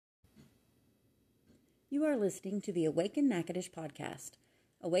You are listening to the Awaken Natchitoches podcast.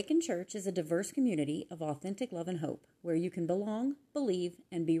 Awaken Church is a diverse community of authentic love and hope, where you can belong, believe,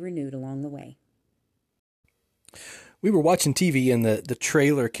 and be renewed along the way. We were watching TV and the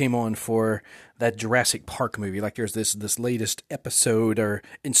trailer came on for that Jurassic Park movie. Like there's this latest episode or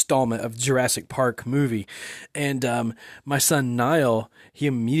installment of Jurassic Park movie. And my son Niall, he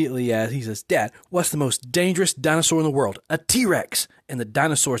immediately asked, he says, "Dad, what's the most dangerous dinosaur in the world?" "A T-Rex." And the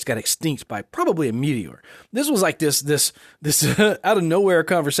dinosaurs got extinct by probably a meteor. This was like this out of nowhere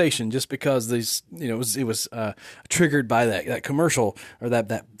conversation, just because these, it was triggered by that commercial or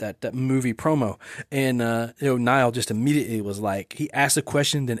that movie promo. And Niall just immediately was like, he asked a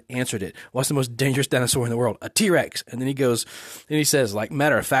question, then answered it. "What's the most dangerous dinosaur in the world?" "A T-Rex." And then he says, like,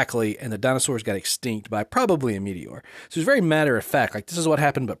 matter of factly, and the dinosaurs got extinct by probably a meteor. So it's very matter of fact, like this is what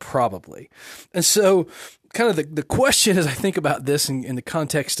happened, but probably. And so kind of the question as I think about this in the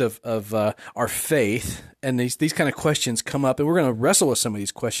context of our faith, and these kind of questions come up, and we're going to wrestle with some of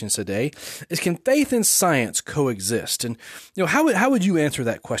these questions today, is can faith and science coexist? And how would you answer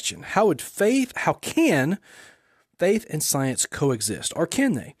that question? How can faith and science coexist, or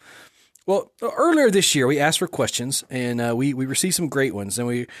can they? Well, earlier this year, we asked for questions, and we received some great ones. And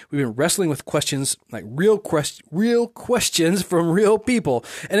we've been wrestling with questions, like real questions from real people.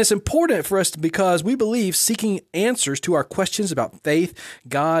 And it's important for us because we believe seeking answers to our questions about faith,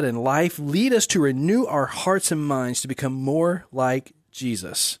 God, and life lead us to renew our hearts and minds to become more like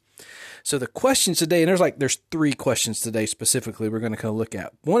Jesus. So the questions today, and there's three questions today specifically we're going to kind of look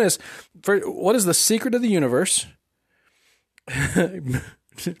at. One is, what is the secret of the universe?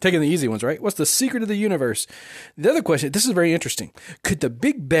 Taking the easy ones, right? What's the secret of the universe? The other question, this is very interesting. Could the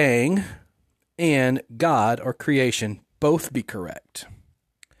Big Bang and God or creation both be correct?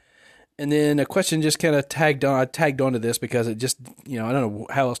 And then a question just kind of I tagged onto this because it just, I don't know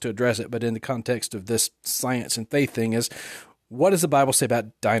how else to address it, but in the context of this science and faith thing is, what does the Bible say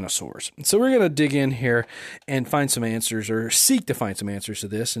about dinosaurs? And so we're going to dig in here and find some answers, or seek to find some answers to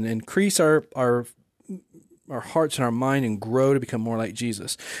this, and increase our hearts and our mind and grow to become more like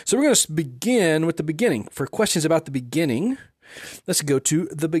Jesus. So we're going to begin with the beginning. For questions about the beginning, let's go to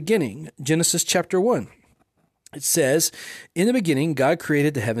the beginning. Genesis chapter 1. It says, "In the beginning, God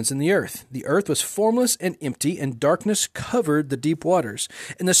created the heavens and the earth. The earth was formless and empty, and darkness covered the deep waters.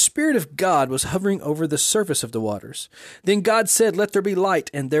 And the Spirit of God was hovering over the surface of the waters. Then God said, 'Let there be light,'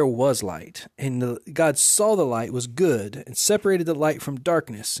 and there was light. And God saw the light was good, and separated the light from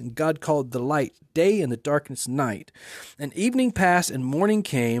darkness. And God called the light day, and the darkness night. And evening passed, and morning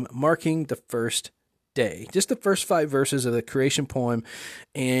came, marking the first day." Just the first 5 verses of the creation poem.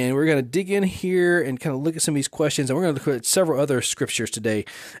 And we're going to dig in here and kind of look at some of these questions. And we're going to look at several other scriptures today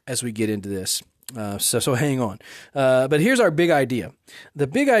as we get into this. So hang on. But here's our big idea. The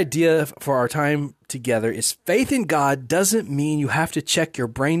big idea for our time together is faith in God doesn't mean you have to check your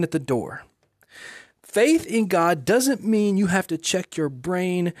brain at the door. Faith in God doesn't mean you have to check your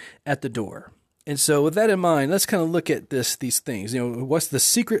brain at the door. And so with that in mind, let's kind of look at these things. What's the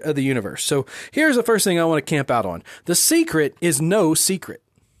secret of the universe? So here's the first thing I want to camp out on. The secret is no secret.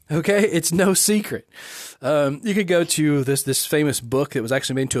 Okay? It's no secret. You could go to this famous book that was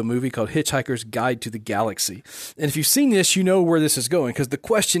actually made into a movie called Hitchhiker's Guide to the Galaxy. And if you've seen this, you know where this is going, because the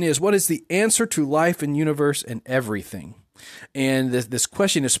question is, what is the answer to life and universe and everything? And this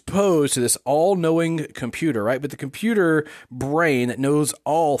question is posed to this all-knowing computer, right? But the computer brain that knows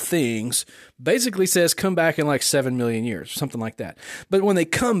all things basically says, come back in like 7 million years, something like that. But when they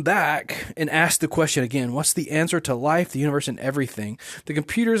come back and ask the question again, what's the answer to life, the universe, and everything? The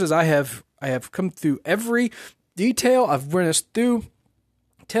computers, as I have come through every detail, I've run us through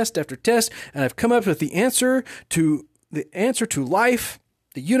test after test, and I've come up with the answer to life,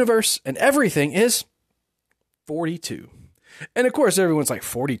 the universe, and everything is 42. And of course, everyone's like,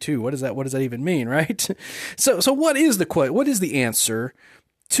 42. What does that even mean, right? So what is the answer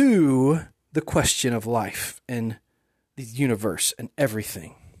to the question of life and the universe and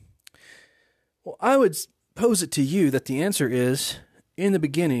everything? Well, I would pose it to you that the answer is, in the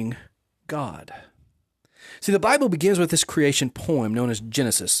beginning, God. See, the Bible begins with this creation poem known as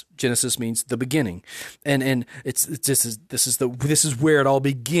Genesis. Genesis means the beginning, and this is where it all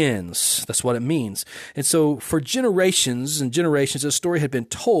begins. That's what it means. And so, for generations and generations, the story had been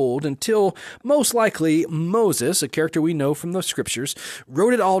told until most likely Moses, a character we know from the scriptures,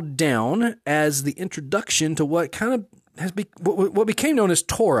 wrote it all down as the introduction to what became known as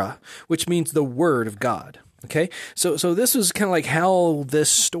Torah, which means the Word of God. Okay, so this was kind of like how this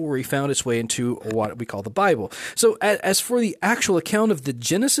story found its way into what we call the Bible. So as for the actual account of the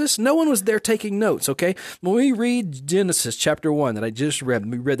Genesis, no one was there taking notes, okay? When we read Genesis chapter 1 that I just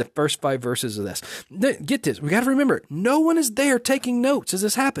read, we read the first 5 verses of this. Get this, we got to remember, no one is there taking notes as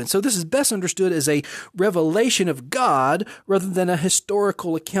this happens. So this is best understood as a revelation of God rather than a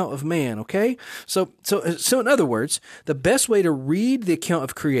historical account of man, okay? So in other words, the best way to read the account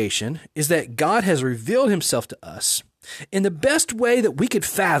of creation is that God has revealed himself to us in the best way that we could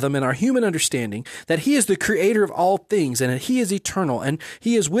fathom in our human understanding, that he is the creator of all things and that he is eternal and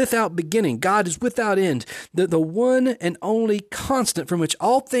he is without beginning. God is without end, the one and only constant from which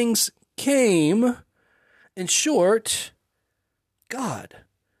all things came. In short, God.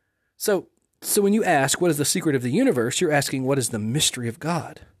 So when you ask, what is the secret of the universe? You're asking, what is the mystery of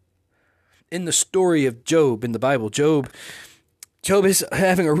God? In the story of Job in the Bible, Job is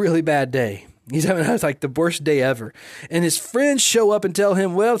having a really bad day. He's having like the worst day ever. And his friends show up and tell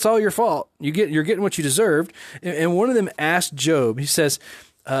him, well, it's all your fault. You're getting what you deserved. And one of them asked Job, he says,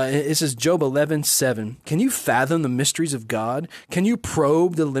 this is Job 11:7. Can you fathom the mysteries of God? Can you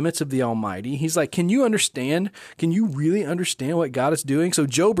probe the limits of the Almighty? He's like, can you understand? Can you really understand what God is doing? So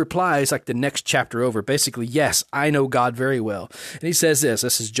Job replies like the next chapter over, basically, yes, I know God very well. And he says this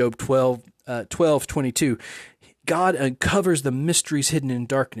is Job 12:22. God uncovers the mysteries hidden in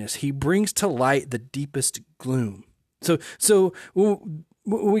darkness. He brings to light the deepest gloom. So when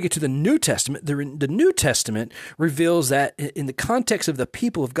we get to the New Testament, the New Testament reveals that in the context of the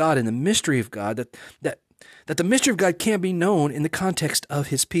people of God and the mystery of God, that the mystery of God can't be known in the context of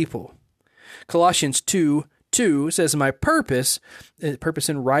his people. Colossians 2:2 says, my purpose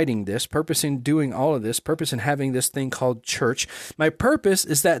in writing this, purpose in doing all of this, purpose in having this thing called church, my purpose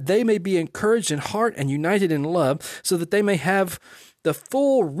is that they may be encouraged in heart and united in love, so that they may have the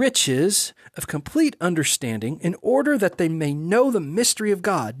full riches of complete understanding, in order that they may know the mystery of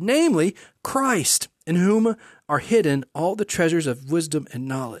God, namely Christ, in whom are hidden all the treasures of wisdom and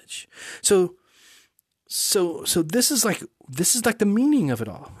knowledge. So this is like the meaning of it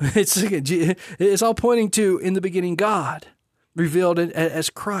all. It's all pointing to, in the beginning, God revealed as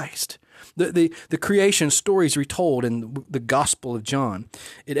Christ. The creation stories retold in the Gospel of John.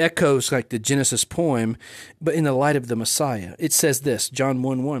 It echoes like the Genesis poem, but in the light of the Messiah. It says this, John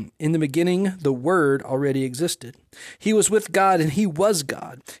 1:1, in the beginning, the Word already existed. He was with God and he was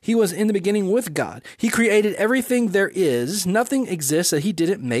God. He was in the beginning with God. He created everything there is. Nothing exists that he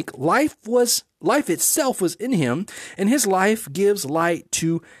didn't make. Life itself was in him, and his life gives light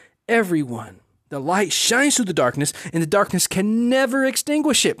to everyone. The light shines through the darkness, and the darkness can never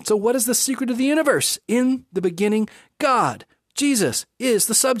extinguish it. So what is the secret of the universe? In the beginning, God. Jesus is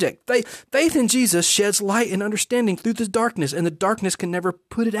the subject. Faith in Jesus sheds light and understanding through the darkness, and the darkness can never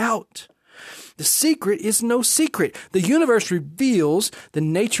put it out. The secret is no secret. The universe reveals the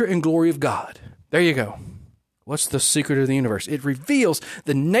nature and glory of God. There you go. What's the secret of the universe? It reveals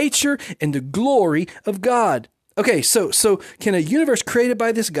the nature and the glory of God. Okay, so can a universe created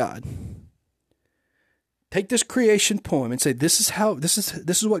by this God take this creation poem and say, this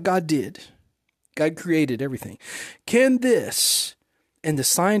is what God did. God created everything. Can this and the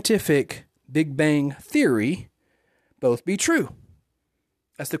scientific Big Bang theory both be true?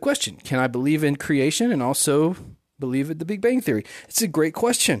 That's the question. Can I believe in creation and also believe in the Big Bang theory? It's a great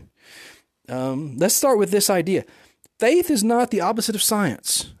question. Let's start with this idea. Faith is not the opposite of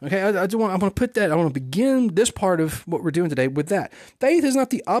science. Okay, I want to put that. I want to begin this part of what we're doing today with that. Faith is not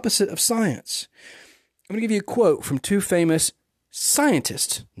the opposite of science. I'm going to give you a quote from 2 famous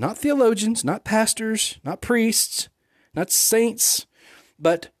scientists, not theologians, not pastors, not priests, not saints,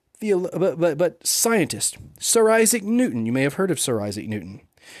 but scientists. Sir Isaac Newton. You may have heard of Sir Isaac Newton.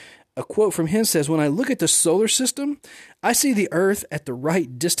 A quote from him says, when I look at the solar system, I see the Earth at the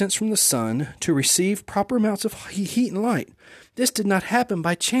right distance from the sun to receive proper amounts of heat and light. This did not happen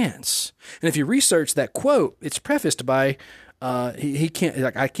by chance. And if you research that quote, it's prefaced by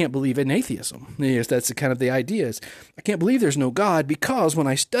I can't believe in atheism. Yes, that's kind of the idea. Is I can't believe there's no God because when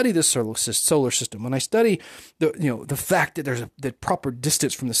I study the solar system, when I study the fact that there's the proper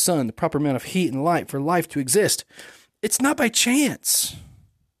distance from the sun, the proper amount of heat and light for life to exist, it's not by chance.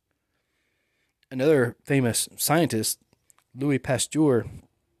 Another famous scientist, Louis Pasteur,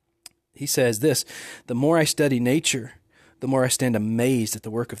 he says this: the more I study nature, the more I stand amazed at the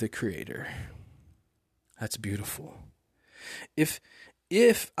work of the Creator. That's beautiful.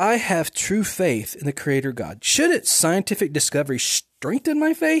 If I have true faith in the Creator God, shouldn't scientific discovery strengthen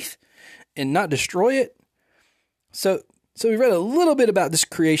my faith and not destroy it? So So we read a little bit about this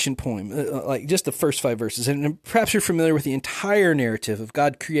creation poem, like just the first 5 verses, and perhaps you're familiar with the entire narrative of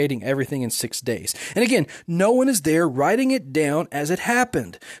God creating everything in 6 days. And again, no one is there writing it down as it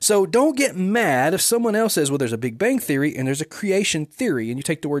happened. So don't get mad if someone else says, well, there's a Big Bang theory and there's a creation theory, and you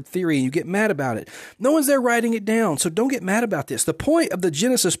take the word theory and you get mad about it. No one's there writing it down, so don't get mad about this. The point of the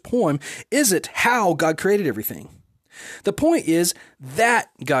Genesis poem isn't how God created everything. The point is that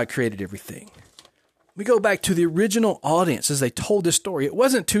God created everything. We go back to the original audience as they told this story. It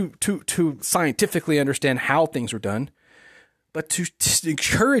wasn't to scientifically understand how things were done, but to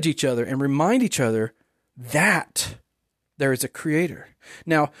encourage each other and remind each other that there is a creator.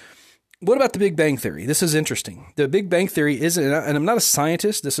 Now, what about the Big Bang Theory? This is interesting. The Big Bang Theory isn't, and I'm not a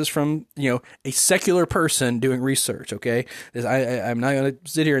scientist. This is from, a secular person doing research, okay? I'm not going to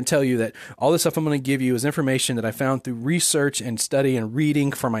sit here and tell you that all the stuff I'm going to give you is information that I found through research and study and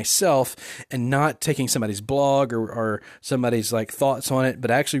reading for myself, and not taking somebody's blog or somebody's thoughts on it,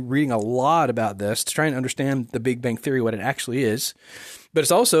 but actually reading a lot about this to try and understand the Big Bang Theory, what it actually is. But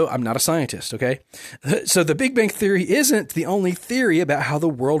it's also, I'm not a scientist, okay? So the Big Bang Theory isn't the only theory about how the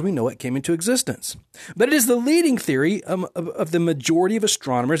world we know it came into existence. But it is the leading theory of the majority of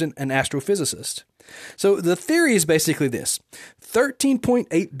astronomers and astrophysicists. So the theory is basically this.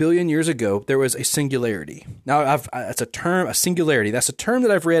 13.8 billion years ago, there was a singularity. Now, that's a term, a singularity. That's a term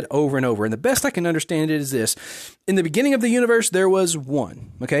that I've read over and over. And the best I can understand it is this. In the beginning of the universe, there was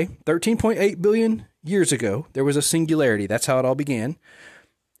one, okay? 13.8 billion years ago, there was a singularity. That's how it all began.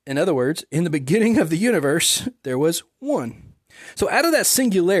 In other words, in the beginning of the universe, there was one. So out of that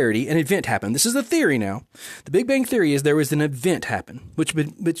singularity, an event happened. This is the theory now. The Big Bang Theory is there was an event happen, which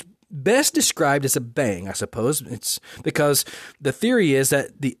best described as a bang, I suppose. It's because the theory is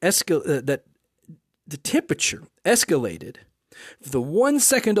that that the temperature escalated. The 1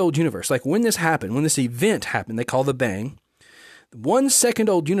 second old universe, like when this happened, when this event happened, they call the bang. The 1 second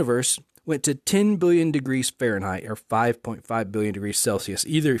old universe went to 10 billion degrees Fahrenheit or 5.5 billion degrees Celsius.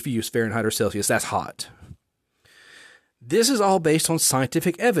 Either if you use Fahrenheit or Celsius, that's hot. This is all based on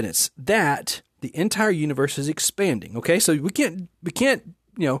scientific evidence that the entire universe is expanding. Okay, so we can't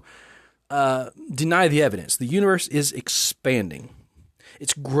deny the evidence. The universe is expanding.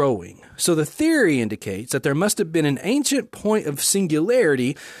 It's growing. So the theory indicates that there must have been an ancient point of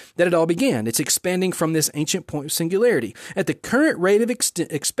singularity that it all began. It's expanding from this ancient point of singularity. At the current rate of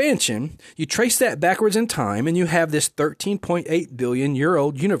expansion, you trace that backwards in time, and you have this 13.8 billion year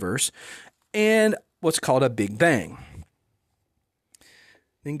old universe and what's called a Big Bang.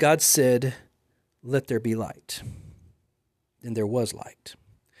 Then God said, "Let there be light." And there was light.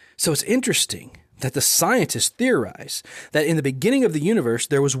 So it's interesting that the scientists theorize that in the beginning of the universe,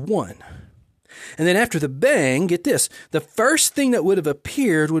 there was one. And then after the bang, get this, the first thing that would have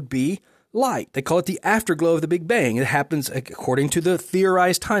appeared would be light. They call it the afterglow of the Big Bang. It happens, according to the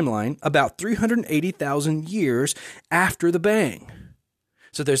theorized timeline, about 380,000 years after the bang.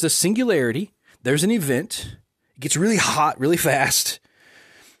 So there's a singularity, there's an event, it gets really hot really fast,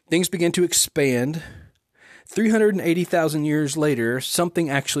 things begin to expand. 380,000 years later, something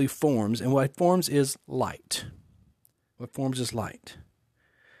actually forms, and what forms is light. What forms is light.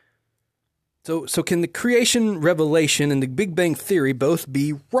 So can the creation revelation and the Big Bang theory both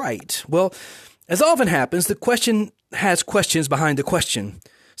be right? Well, as often happens, the question has questions behind the question,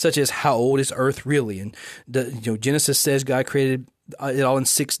 such as how old is Earth really? And Genesis says God created it all in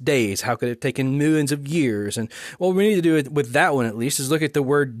 6 days. How could it have taken millions of years? And what we need to do with that one, at least, is look at the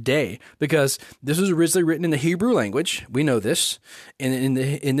word day, because this was originally written in the Hebrew language. We know this. And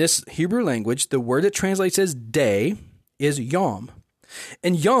in this Hebrew language, the word that translates as day is yom.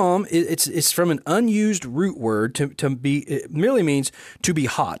 And yom, it's from an unused root word to be. It merely means to be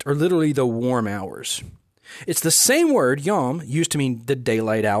hot, or literally the warm hours. It's the same word, yom, used to mean the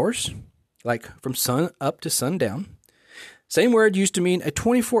daylight hours, like from sun up to sundown. Same word used to mean a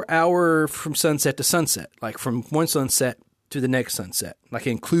 24-hour from sunset to sunset, like from one sunset to the next sunset, like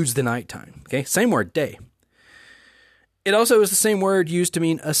it includes the nighttime. Okay, same word, day. It also is the same word used to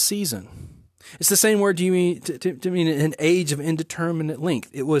mean a season. It's the same word to mean an age of indeterminate length.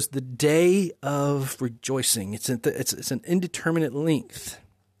 It was the day of rejoicing. It's an indeterminate length.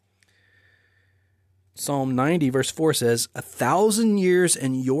 Psalm 90 verse 4 says, 1,000 years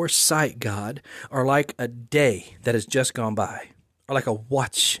in your sight, God, are like a day that has just gone by, or like a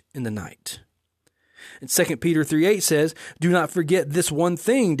watch in the night. And 2 Peter 3:8 says, do not forget this one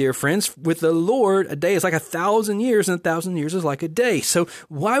thing, dear friends. With the Lord, a day is like 1,000 years, and 1,000 years is like a day. So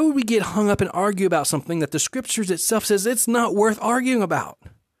why would we get hung up and argue about something that the scriptures itself says it's not worth arguing about?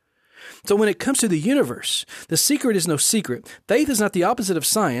 So when it comes to the universe, the secret is no secret. Faith is not the opposite of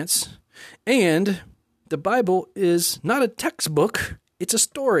science, and the Bible is not a textbook, it's a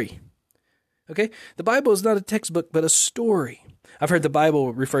story. Okay? The Bible is not a textbook, but a story. I've heard the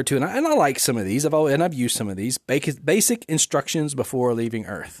Bible referred to, and I like some of these, I've used some of these, basic instructions before leaving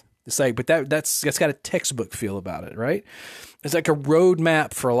Earth. It's like, but that's got a textbook feel about it, right? It's like a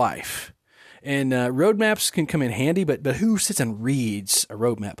roadmap for life. And roadmaps can come in handy, but who sits and reads a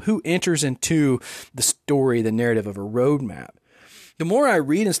roadmap? Who enters into the story, the narrative of a roadmap? The more I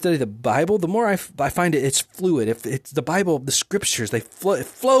read and study the Bible, the more I find it's fluid. If it's the Bible, the scriptures, it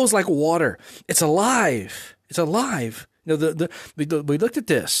flows like water. It's alive. It's alive. You know, we looked at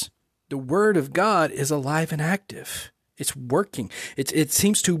this. The Word of God is alive and active. It's working. It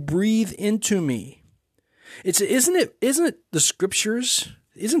seems to breathe into me. Isn't it the scriptures?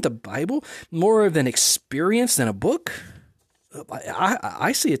 Isn't the Bible more of an experience than a book?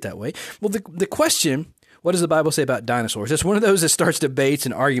 I see it that way. Well, the question, what does the Bible say about dinosaurs? It's one of those that starts debates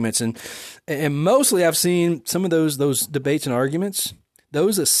and arguments, and mostly I've seen some of those debates and arguments,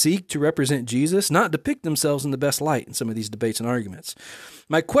 those that seek to represent Jesus, not depict themselves in the best light in some of these debates and arguments.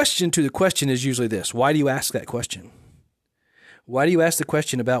 My question to the question is usually this: why do you ask that question? Why do you ask the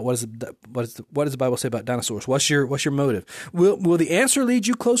question about what does the Bible say about dinosaurs? What's your motive? Will the answer lead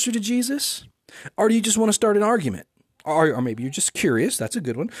you closer to Jesus, or do you just want to start an argument, or maybe you're just curious? That's a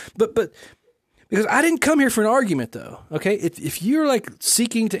good one. But because I didn't come here for an argument, though. Okay, if you're like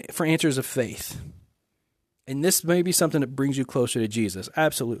seeking for answers of faith, and this may be something that brings you closer to Jesus,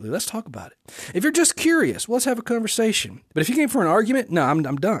 absolutely, let's talk about it. If you're just curious, well, let's have a conversation. But if you came for an argument, no, I'm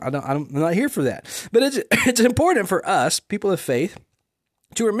done. I'm not here for that. But it's important for us, people of faith,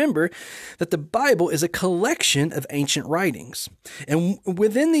 to remember that the Bible is a collection of ancient writings. And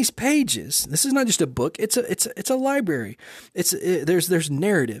within these pages, this is not just a book, it's a library. There's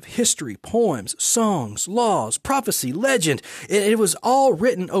narrative, history, poems, songs, laws, prophecy, legend. It was all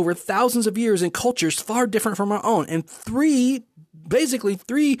written over thousands of years in cultures far different from our own, and basically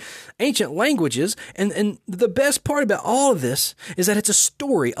three ancient languages. And the best part about all of this is that it's a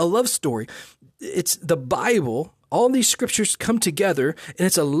story, a love story. It's the Bible. All these scriptures come together, and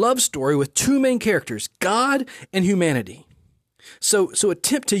it's a love story with two main characters, God and humanity. So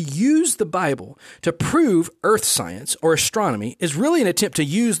attempt to use the Bible to prove earth science or astronomy is really an attempt to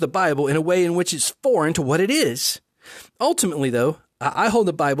use the Bible in a way in which it's foreign to what it is. Ultimately, though, I hold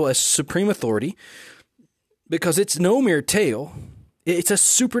the Bible as supreme authority because it's no mere tale. It's a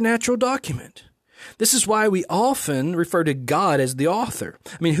supernatural document. This is why we often refer to God as the author.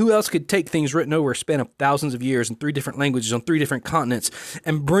 I mean, who else could take things written over a span of thousands of years in three different languages on three different continents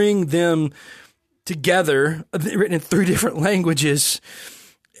and bring them together, written in three different languages,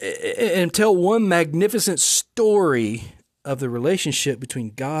 and tell one magnificent story of the relationship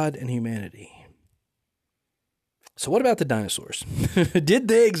between God and humanity? So what about the dinosaurs? Did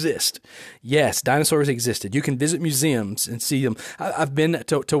they exist? Yes, dinosaurs existed. You can visit museums and see them. I've been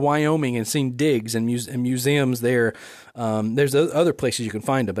to Wyoming and seen digs and museums there. There's other places you can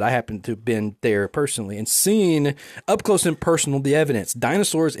find them, but I happen to have been there personally and seen up close and personal the evidence.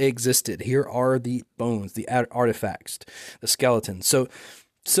 Dinosaurs existed. Here are the bones, the artifacts, the skeletons.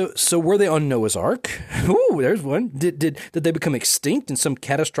 So were they on Noah's Ark? Ooh, there's one. Did they become extinct in some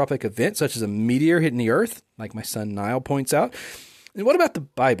catastrophic event, such as a meteor hitting the earth, like my son Niall points out? And what about the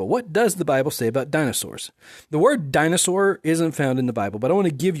Bible? What does the Bible say about dinosaurs? The word dinosaur isn't found in the Bible, but I want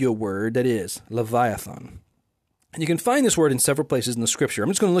to give you a word that is Leviathan. And you can find this word in several places in the scripture. I'm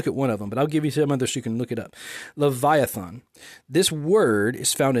just going to look at one of them, but I'll give you some others so you can look it up. Leviathan. This word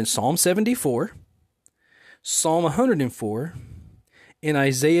is found in Psalm 74, Psalm 104, in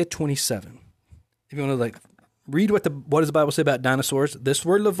Isaiah 27. If you want to read what does the Bible say about dinosaurs, this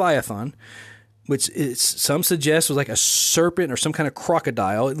word Leviathan, which some suggest was like a serpent or some kind of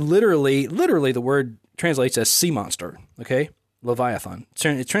crocodile. Literally the word translates as sea monster. Okay, Leviathan.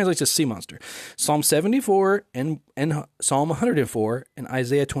 It translates as sea monster. Psalm 74 and Psalm 104 and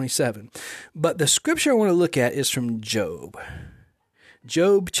Isaiah 27. But the scripture I want to look at is from Job.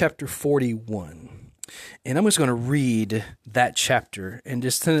 Job chapter 41. And I'm just going to read that chapter and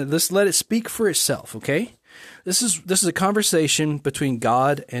just let it speak for itself, okay? This is a conversation between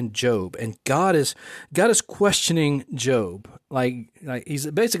God and Job, and God is questioning Job. Like he's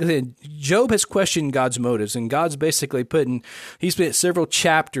basically saying Job has questioned God's motives, and God's basically he's spent several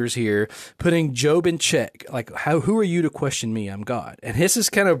chapters here putting Job in check. Like, who are you to question me? I'm God. And this is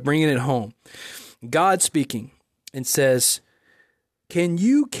kind of bringing it home. God speaking and says, "Can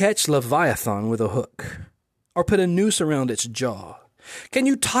you catch Leviathan with a hook, or put a noose around its jaw? Can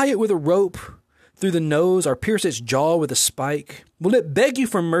you tie it with a rope through the nose, or pierce its jaw with a spike? Will it beg you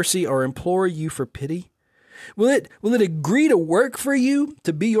for mercy or implore you for pity? Will it agree to work for you,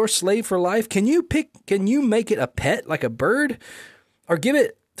 to be your slave for life? Can you make it a pet like a bird, or give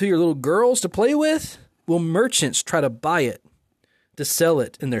it to your little girls to play with? Will merchants try to buy it, to sell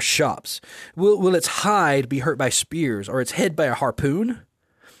it in their shops? Will its hide be hurt by spears, or its head by a harpoon?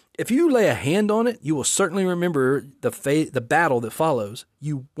 If you lay a hand on it, you will certainly remember the battle that follows.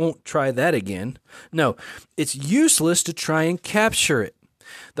 You won't try that again. No, it's useless to try and capture it.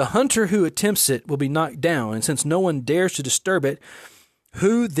 The hunter who attempts it will be knocked down, and since no one dares to disturb it,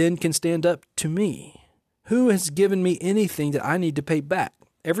 who then can stand up to me? Who has given me anything that I need to pay back?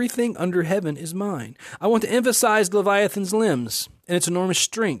 Everything under heaven is mine. I want to emphasize Leviathan's limbs and its enormous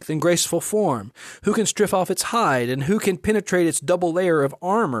strength and graceful form. Who can strip off its hide, and who can penetrate its double layer of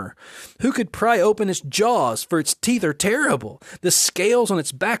armor? Who could pry open its jaws, for its teeth are terrible. The scales on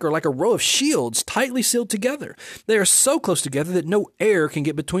its back are like a row of shields tightly sealed together. They are so close together that no air can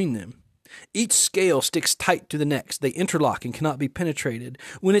get between them. Each scale sticks tight to the next. They interlock and cannot be penetrated.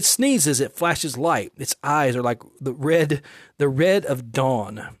 When it sneezes, it flashes light. Its eyes are like the red of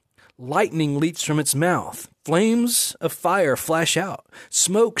dawn. Lightning leaps from its mouth. Flames of fire flash out.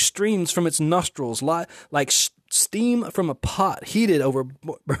 Smoke streams from its nostrils like steam from a pot heated over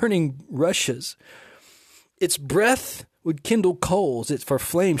burning rushes. Its breath would kindle coals, for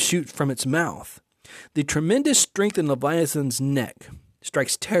flames shoot from its mouth. The tremendous strength in Leviathan's neck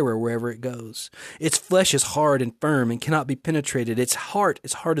strikes terror wherever it goes. Its flesh is hard and firm and cannot be penetrated. Its heart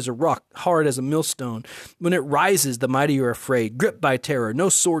is hard as a rock, hard as a millstone. When it rises, the mighty are afraid, gripped by terror. No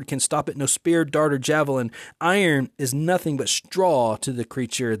sword can stop it, no spear, dart, or javelin. Iron is nothing but straw to the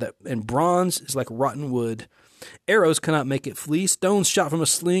creature, and bronze is like rotten wood. Arrows cannot make it flee. Stones shot from a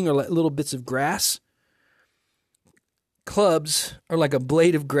sling are like little bits of grass. Clubs are like a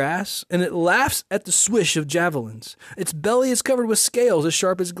blade of grass, and it laughs at the swish of javelins. Its belly is covered with scales as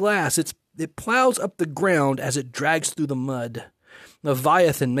sharp as glass. It plows up the ground as it drags through the mud.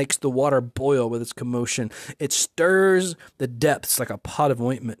 Leviathan makes the water boil with its commotion. It stirs the depths like a pot of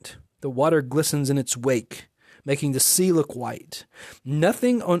ointment. The water glistens in its wake, making the sea look white.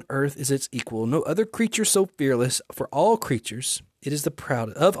 Nothing on earth is its equal, no other creature so fearless. For all creatures, it is the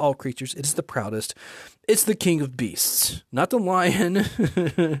proudest. Of all creatures, it is the proudest. It's the king of beasts, not the lion,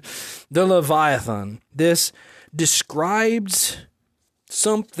 the Leviathan. This describes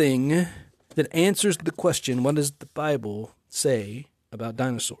something that answers the question, what does the Bible say about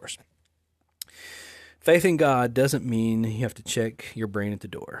dinosaurs? Faith in God doesn't mean you have to check your brain at the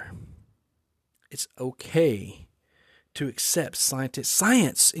door. It's okay to accept scientists.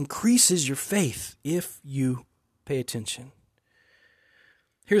 Science increases your faith if you pay attention.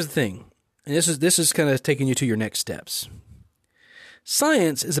 Here's the thing, and this is kind of taking you to your next steps.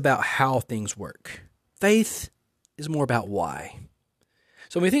 Science is about how things work. Faith is more about why.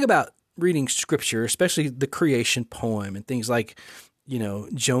 So when we think about reading scripture, especially the creation poem and things like,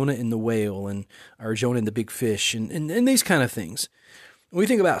 Jonah and the whale or Jonah and the big fish and these kind of things. When we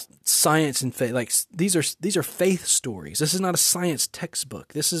think about science and faith, like these are faith stories. This is not a science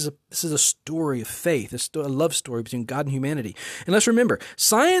textbook. This is a story of faith, a love story between God and humanity. And let's remember,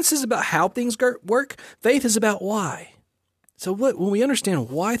 science is about how things work. Faith is about why. So when we understand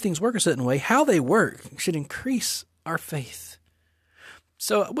why things work a certain way, how they work should increase our faith.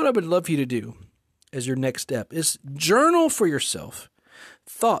 So what I would love for you to do as your next step is journal for yourself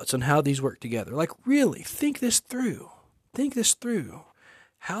thoughts on how these work together. Like really think this through. Think this through.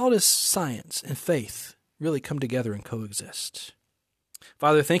 How does science and faith really come together and coexist?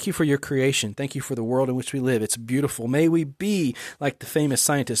 Father, thank you for your creation. Thank you for the world in which we live. It's beautiful. May we be like the famous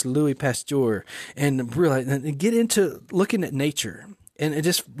scientist Louis Pasteur and realize and get into looking at nature and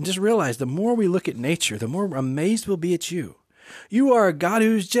just realize the more we look at nature, the more amazed we'll be at you. You are a God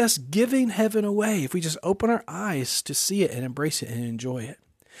who's just giving heaven away if we just open our eyes to see it and embrace it and enjoy it.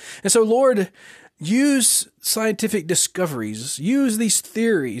 And so, Lord, use scientific discoveries, use these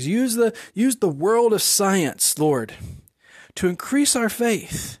theories, use the world of science, Lord, to increase our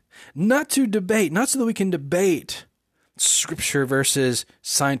faith, not to debate, not so that we can debate scripture versus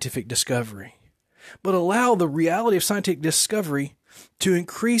scientific discovery, but allow the reality of scientific discovery to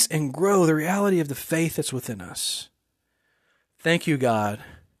increase and grow the reality of the faith that's within us. Thank you, God,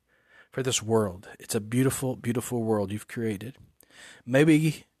 for this world. It's a beautiful, beautiful world you've created. May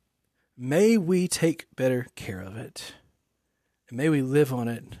we take better care of it, and may we live on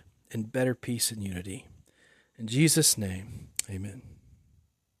it in better peace and unity. In Jesus' name, amen.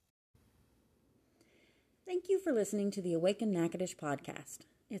 Thank you for listening to the Awaken Natchitoches podcast.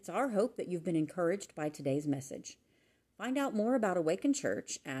 It's our hope that you've been encouraged by today's message. Find out more about Awaken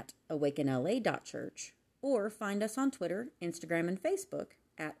Church at awakenla.church or find us on Twitter, Instagram, and Facebook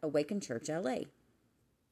at Awaken Church LA.